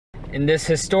In this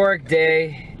historic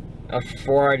day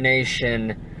for our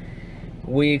nation,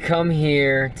 we come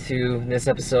here to this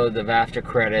episode of After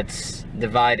Credits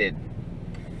divided.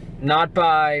 Not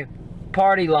by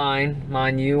party line,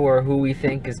 mind you, or who we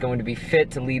think is going to be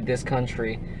fit to lead this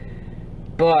country,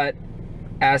 but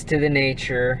as to the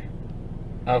nature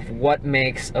of what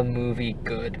makes a movie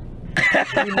good.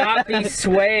 Do not be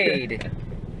swayed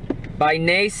by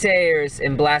naysayers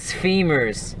and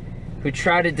blasphemers who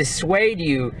try to dissuade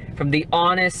you from the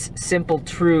honest, simple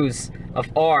truths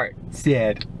of art.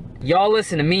 Sad. Y'all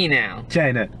listen to me now.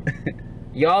 China.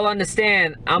 Y'all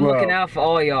understand, I'm looking out for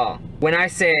all y'all. When I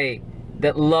say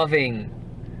that Loving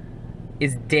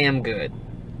is damn good.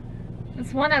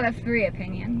 It's 1 out of 3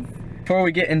 opinions. Before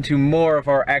we get into more of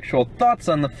our actual thoughts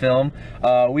on the film,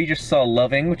 we just saw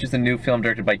Loving, which is a new film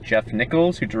directed by Jeff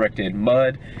Nichols, who directed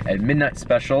Mud and Midnight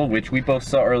Special, which we both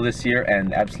saw earlier this year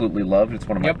and absolutely loved. It's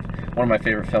one of my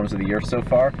favorite films of the year so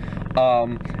far.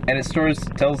 And it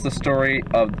tells the story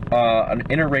of an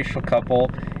interracial couple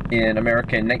in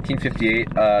America in 1958.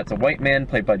 It's a white man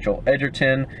played by Joel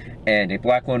Edgerton and a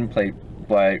black woman played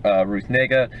by Ruth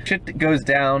Negga. Shit goes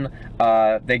down,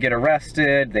 they get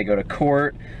arrested, they go to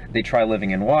court, they try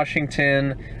living in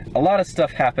Washington. A lot of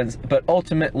stuff happens, but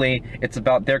ultimately it's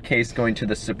about their case going to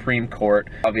the Supreme Court.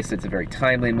 Obviously it's a very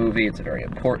timely movie, it's a very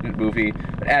important movie,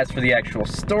 but as for the actual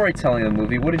storytelling of the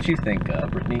movie, what did you think,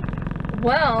 Brittany?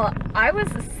 Well, I was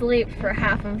asleep for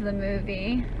half of the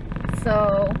movie,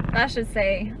 so that should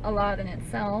say a lot in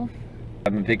itself.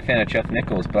 I'm a big fan of Jeff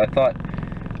Nichols, but I thought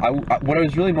what I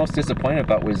was really most disappointed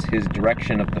about was his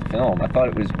direction of the film. I thought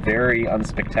it was very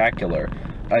unspectacular.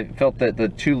 I felt that the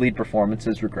 2 lead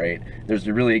performances were great. There's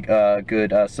a really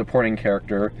good supporting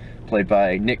character played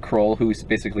by Nick Kroll, who's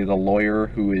basically the lawyer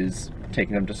who is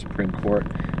taking them to Supreme Court.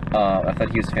 I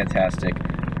thought he was fantastic.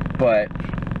 But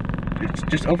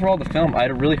just overall the film, I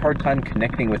had a really hard time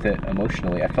connecting with it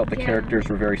emotionally. I felt the characters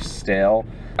were very stale.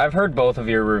 I've heard both of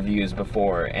your reviews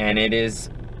before, and it is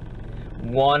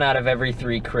 1 out of every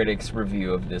 3 critics'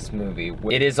 review of this movie.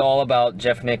 It is all about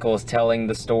Jeff Nichols telling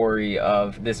the story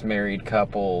of this married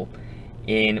couple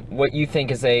in what you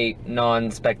think is a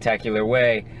non-spectacular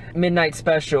way. Midnight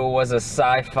Special was a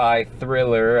sci-fi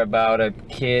thriller about a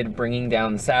kid bringing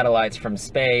down satellites from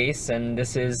space, and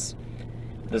this is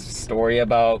the story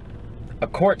about a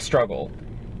court struggle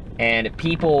and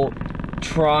people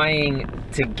trying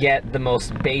to get the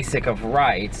most basic of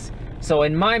rights. So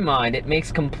in my mind, it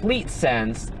makes complete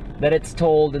sense that it's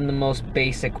told in the most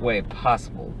basic way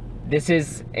possible. This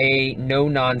is a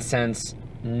no-nonsense,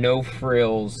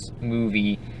 no-frills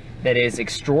movie that is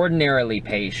extraordinarily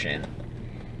patient,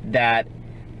 that,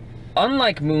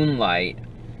 unlike Moonlight,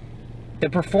 the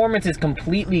performances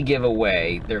completely give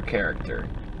away their character.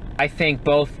 I think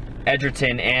both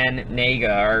Edgerton and Negga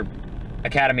are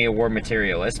Academy Award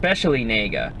material, especially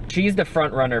Negga. She's the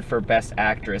front runner for Best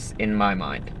Actress in my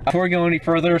mind. Before we go any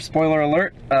further, spoiler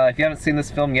alert, if you haven't seen this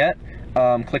film yet,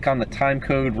 click on the time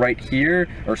code right here,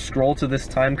 or scroll to this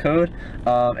time code,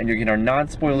 and you'll get our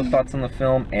non-spoiler thoughts on the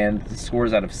film and the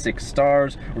scores out of 6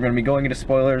 stars. We're going to be going into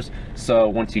spoilers, so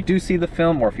once you do see the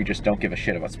film, or if you just don't give a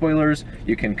shit about spoilers,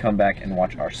 you can come back and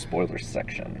watch our spoilers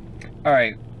section.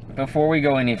 Alright. Before we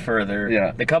go any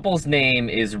further, the couple's name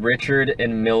is Richard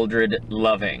and Mildred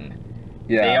Loving.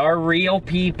 Yeah. They are real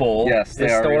people. Yes, the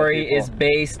story is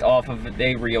based off of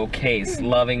a real case,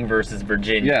 Loving versus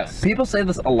Virginia. Yes. People say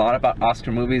this a lot about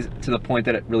Oscar movies to the point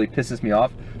that it really pisses me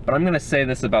off, but I'm going to say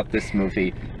this about this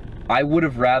movie. I would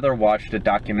have rather watched a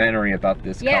documentary about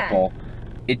this couple.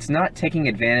 It's not taking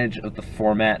advantage of the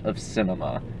format of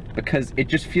cinema, because it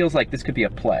just feels like this could be a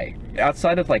play.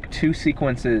 Outside of like 2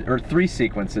 sequences, or 3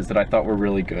 sequences that I thought were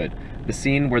really good. The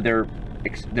scene where they're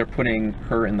putting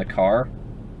her in the car,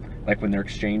 like when they're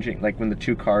exchanging, like when the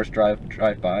 2 cars drive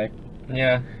by.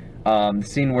 Yeah. The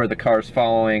scene where the car's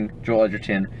following Joel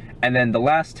Edgerton, and then the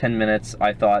last 10 minutes,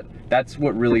 I thought that's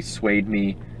what really swayed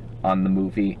me on the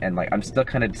movie, and like I'm still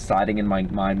kind of deciding in my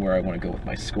mind where I want to go with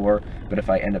my score, but if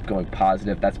I end up going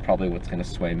positive, that's probably what's going to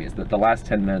sway me, is that the last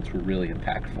 10 minutes were really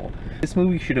impactful. This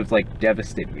movie should have like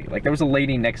devastated me. Like there was a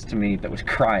lady next to me that was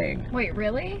crying. Wait,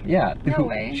 really? Yeah. No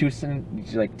way. She was sitting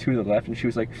like to the left, and she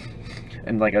was like,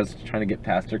 and like I was trying to get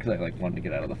past her because I like wanted to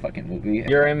get out of the fucking movie.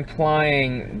 You're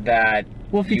implying that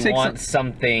if you want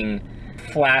something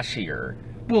flashier.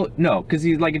 Well, no, because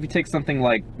like if you take something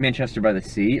like Manchester by the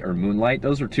Sea or Moonlight,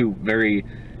 those are 2 very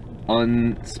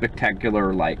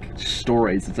unspectacular like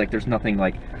stories. It's like there's nothing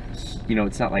like, you know,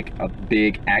 it's not like a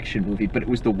big action movie, but it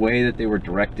was the way that they were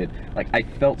directed. Like I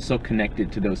felt so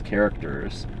connected to those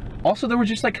characters. Also, there was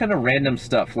just like kind of random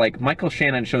stuff. Like Michael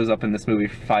Shannon shows up in this movie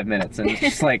for 5 minutes, and it's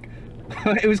just like,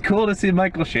 It was cool to see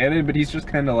Michael Shannon, but he's just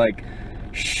kind of like,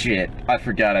 shit, I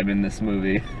forgot I'm in this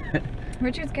movie.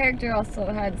 Richard's character also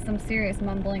had some serious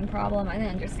mumbling problem. I didn't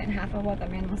understand half of what the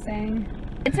man was saying.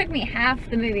 It took me half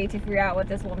the movie to figure out what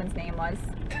this woman's name was.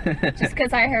 Just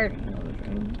because I heard...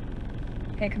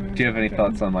 Okay, come on. Do you have any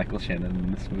thoughts on Michael Shannon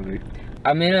in this movie?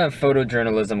 I'm in a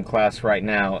photojournalism class right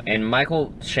now, and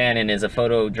Michael Shannon is a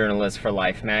photojournalist for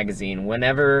Life magazine.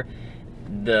 Whenever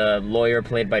the lawyer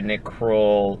played by Nick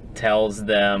Kroll tells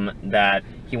them that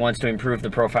he wants to improve the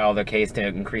profile of their case to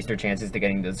increase their chances to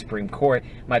getting to the Supreme Court,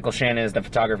 Michael Shannon is the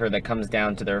photographer that comes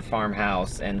down to their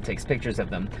farmhouse and takes pictures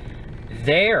of them.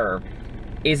 There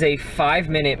is a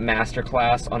 5-minute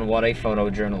masterclass on what a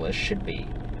photojournalist should be.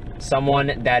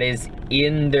 Someone that is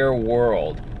in their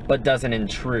world, but doesn't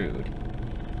intrude.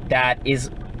 That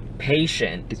is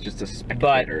patient, He's just a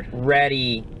spectator. but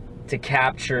ready to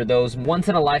capture those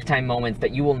once-in-a-lifetime moments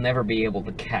that you will never be able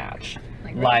to catch.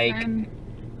 Like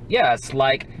yes,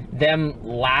 like them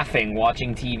laughing,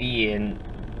 watching TV,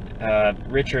 and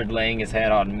Richard laying his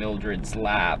head on Mildred's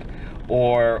lap.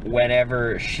 Or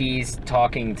whenever she's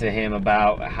talking to him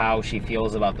about how she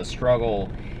feels about the struggle,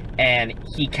 and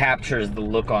he captures the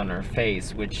look on her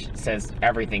face, which says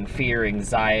everything: fear,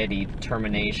 anxiety,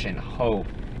 determination, hope.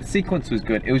 The sequence was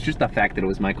good. It was just the fact that it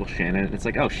was Michael Shannon. It's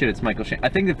like, oh shit, it's Michael Shannon. I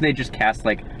think if they just cast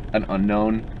like an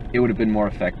unknown, it would have been more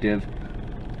effective.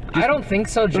 I don't think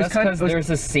so, just because there's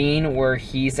a scene where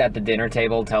he's at the dinner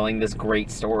table telling this great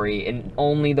story in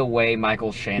only the way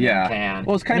Michael Shannon can.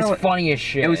 Well, it's kind of funny as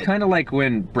shit. It was kind of like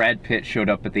when Brad Pitt showed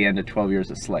up at the end of 12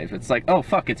 Years a Slave. It's like, oh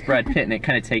fuck, it's Brad Pitt, and it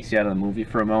kind of takes you out of the movie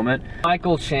for a moment.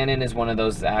 Michael Shannon is one of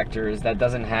those actors that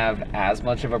doesn't have as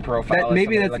much of a profile.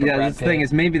 Maybe as that's like the thing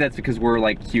is, maybe that's because we're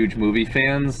like huge movie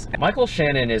fans. Michael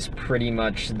Shannon is pretty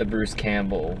much the Bruce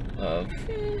Campbell of,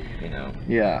 you know,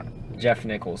 Jeff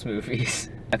Nichols movies.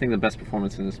 I think the best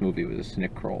performance in this movie was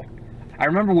Nick Kroll. I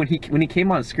remember when he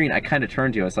came on screen, I kind of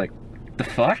turned to you. I was like, the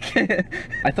fuck?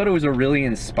 I thought it was a really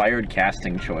inspired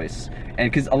casting choice. And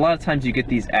because a lot of times you get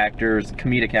these actors,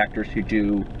 comedic actors who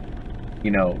do,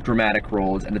 you know, dramatic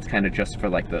roles, and it's kind of just for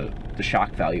like the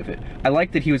shock value of it. I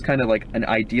like that he was kind of like an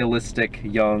idealistic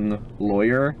young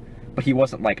lawyer, but he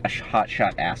wasn't like a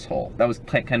hotshot asshole. That was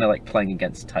kind of like playing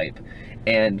against type.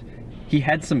 And he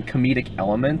had some comedic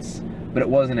elements, but it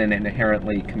wasn't an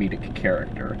inherently comedic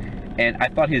character. And I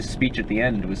thought his speech at the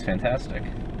end was fantastic.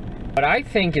 What I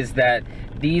think is that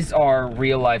these are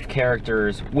real-life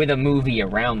characters with a movie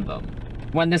around them.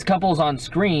 When this couple's on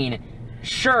screen,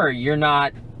 sure, you're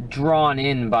not drawn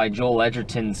in by Joel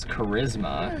Edgerton's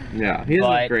charisma. Yeah, he's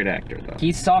a great actor, though.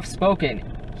 He's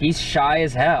soft-spoken. He's shy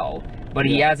as hell, but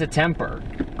he has a temper.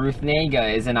 Ruth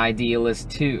Negga is an idealist,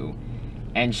 too.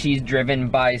 And she's driven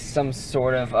by some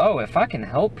sort of, oh, if I can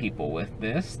help people with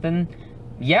this, then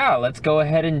yeah, let's go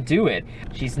ahead and do it.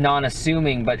 She's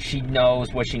non-assuming, but she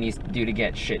knows what she needs to do to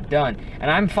get shit done. And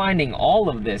I'm finding all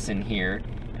of this in here,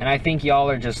 and I think y'all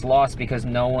are just lost because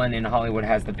no one in Hollywood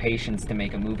has the patience to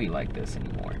make a movie like this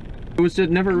anymore. It was just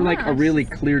never like a really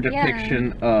clear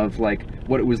depiction of like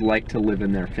what it was like to live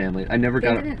in their family. I never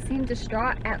got. They didn't seem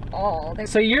distraught at all.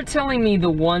 So you're telling me the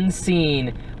one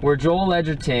scene where Joel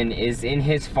Edgerton is in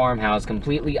his farmhouse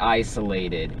completely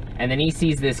isolated, and then he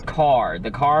sees this car, the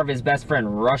car of his best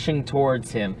friend, rushing towards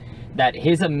him, that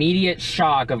his immediate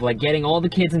shock of like getting all the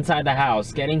kids inside the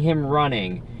house, getting him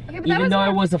running, even though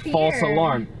it was a false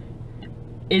alarm.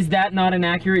 Is that not an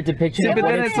accurate depiction of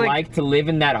what it's like to live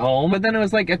in that home? But then it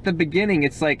was like, at the beginning,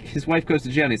 it's like, his wife goes to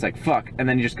jail and he's like, fuck, and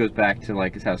then he just goes back to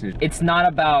like his house. And it's not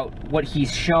about what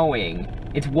he's showing,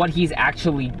 it's what he's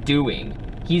actually doing.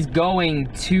 He's going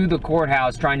to the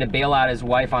courthouse trying to bail out his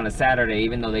wife on a Saturday,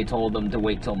 even though they told him to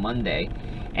wait till Monday.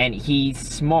 And he's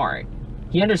smart.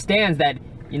 He understands that,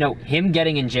 you know, him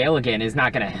getting in jail again is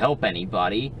not gonna help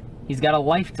anybody. He's got a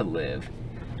life to live.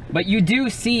 But you do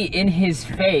see in his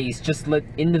face just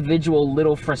individual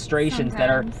little frustrations that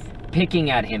are picking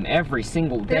at him every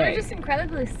single day. They were just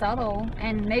incredibly subtle,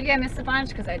 and maybe I missed a bunch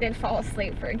because I did fall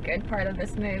asleep for a good part of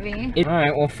this movie.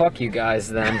 Alright, well fuck you guys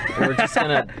then. We're just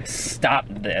gonna stop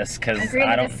this because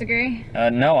I don't... disagree?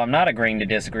 No, I'm not agreeing to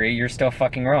disagree. You're still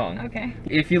fucking wrong. Okay.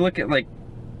 If you look at like,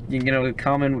 you know,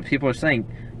 common what people are saying,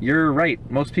 you're right.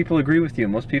 Most people agree with you.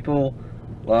 Most people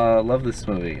love this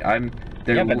movie.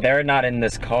 Yeah, but they're not in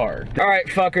this car. All right,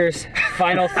 fuckers.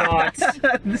 Final thoughts.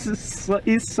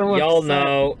 He's so y'all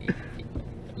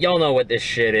know what this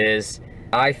shit is.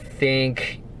 I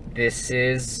think this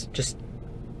is just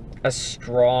a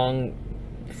strong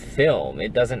film.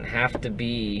 It doesn't have to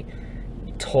be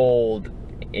told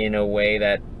in a way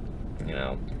that, you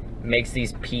know, makes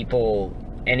these people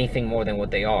anything more than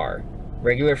what they are.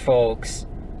 Regular folks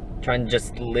trying to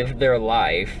just live their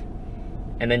life,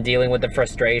 and then dealing with the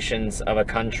frustrations of a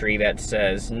country that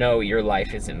says, no, your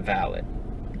life is invalid.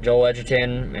 Joel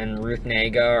Edgerton and Ruth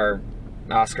Negga are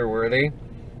Oscar worthy.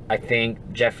 I think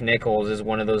Jeff Nichols is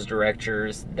one of those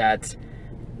directors that's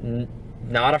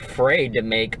not afraid to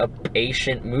make a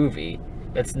patient movie,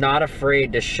 that's not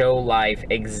afraid to show life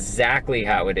exactly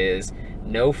how it is.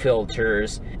 No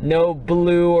filters, no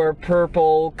blue or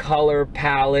purple color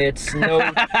palettes, no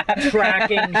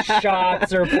tracking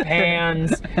shots or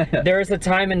pans. There's a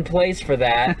time and place for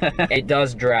that. It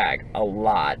does drag a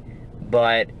lot,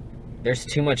 but there's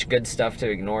too much good stuff to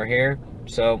ignore here.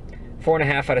 So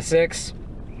 4.5 out of 6.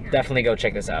 Definitely go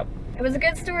check this out. It was a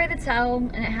good story to tell,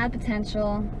 and it had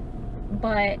potential,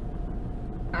 but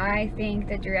I think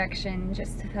the direction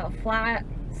just fell flat.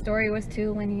 Story was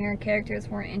too linear. Characters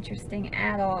weren't interesting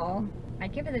at all.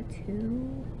 I'd give it a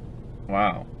 2.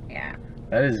 Wow. Yeah.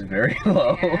 That is very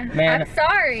low. Yeah. Man, I'm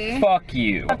sorry. Fuck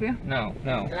you. Love you. No,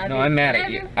 Love you. I'm mad at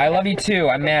Love you. you. I love you too.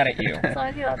 I'm mad at you. As long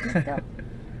as you love me still.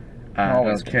 I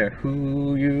don't care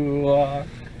who you are,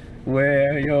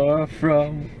 where you're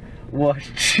from,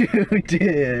 what you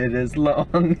did, as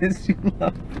long as you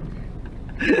love.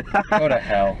 Go to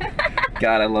hell.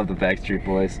 God, I love the Backstreet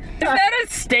Boys. Is that a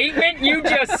statement you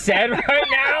just said right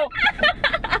now?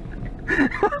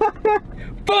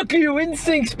 Fuck you,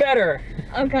 NSYNC's better.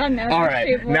 Oh god, no.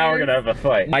 Alright, now we're gonna have a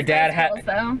fight. My dad Festivals,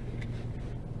 had... though.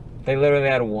 They literally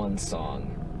had one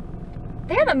song.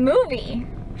 They had a movie.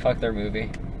 Fuck their movie.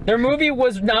 Their movie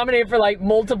was nominated for like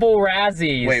multiple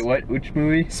Razzies. Wait, what? Which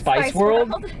movie? Spice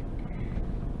World?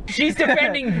 She's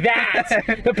defending that!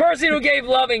 The person who gave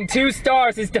Loving 2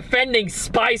 stars is defending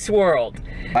Spice World!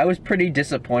 I was pretty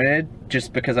disappointed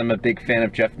just because I'm a big fan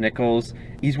of Jeff Nichols.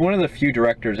 He's one of the few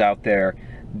directors out there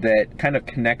that kind of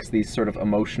connects these sort of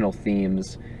emotional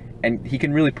themes, and he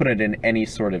can really put it in any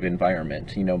sort of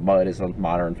environment. You know, Mud is a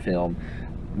modern film,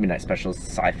 Midnight Special is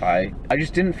sci-fi. I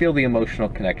just didn't feel the emotional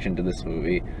connection to this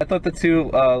movie. I thought the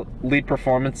 2 lead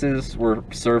performances were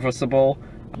serviceable.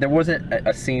 There wasn't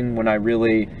a scene when I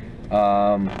really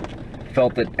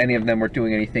felt that any of them were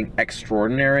doing anything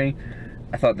extraordinary.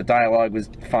 I thought the dialogue was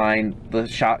fine. The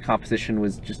shot composition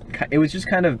was just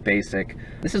kind of basic.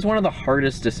 This is one of the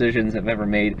hardest decisions I've ever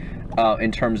made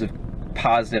in terms of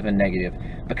positive and negative,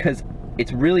 because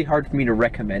it's really hard for me to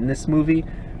recommend this movie,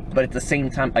 but at the same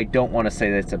time, I don't want to say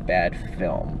that it's a bad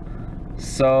film.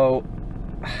 So,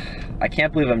 I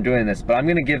can't believe I'm doing this, but I'm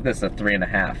gonna give this a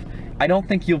 3.5. I don't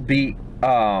think you'll be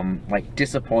like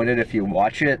disappointed if you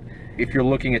watch it. If you're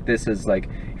looking at this as like,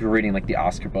 if you're reading like the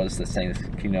Oscar buzz that's saying,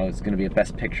 you know, it's going to be a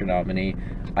Best Picture nominee,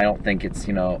 I don't think it's,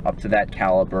 you know, up to that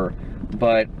caliber.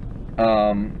 But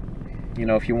you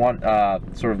know, if you want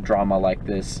sort of drama like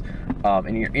this,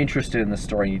 and you're interested in the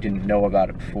story and you didn't know about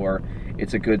it before,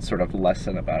 it's a good sort of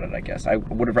lesson about it, I guess. I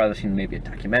would have rather seen maybe a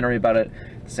documentary about it.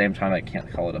 At the same time, I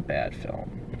can't call it a bad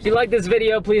film. If you like this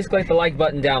video, please click the like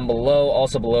button down below.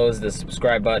 Also below is the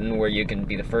subscribe button where you can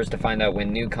be the first to find out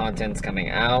when new content's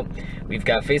coming out. We've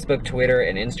got Facebook, Twitter,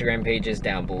 and Instagram pages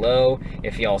down below.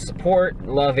 If y'all support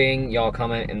Loving, y'all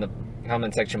comment in the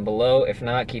comment section below. If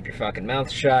not, keep your fucking mouth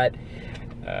shut.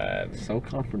 So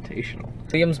confrontational.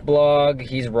 Liam's blog,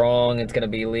 he's wrong. It's going to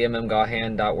be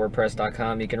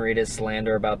liammgahan.wordpress.com. You can read his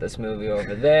slander about this movie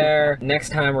over there. Next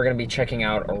time, we're going to be checking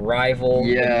out Arrival,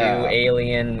 the new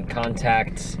alien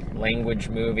contact language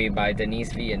movie by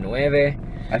Denis Villeneuve.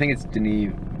 I think it's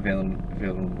Denis Villeneuve.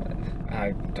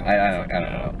 I don't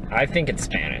know. I think it's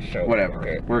Spanish. So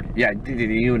whatever.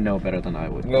 You would know better than I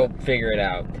would. We'll figure it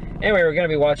out. Anyway, we're going to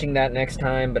be watching that next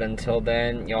time, but until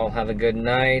then, y'all have a good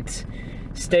night.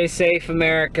 Stay safe,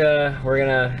 America.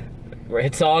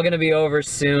 It's all gonna be over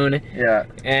soon. Yeah.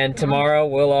 And tomorrow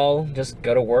we'll all just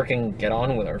go to work and get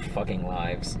on with our fucking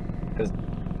lives. Because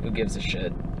who gives a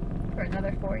shit? For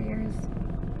another 4 years.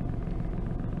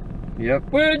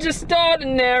 Yep. We're just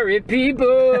ordinary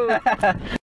people.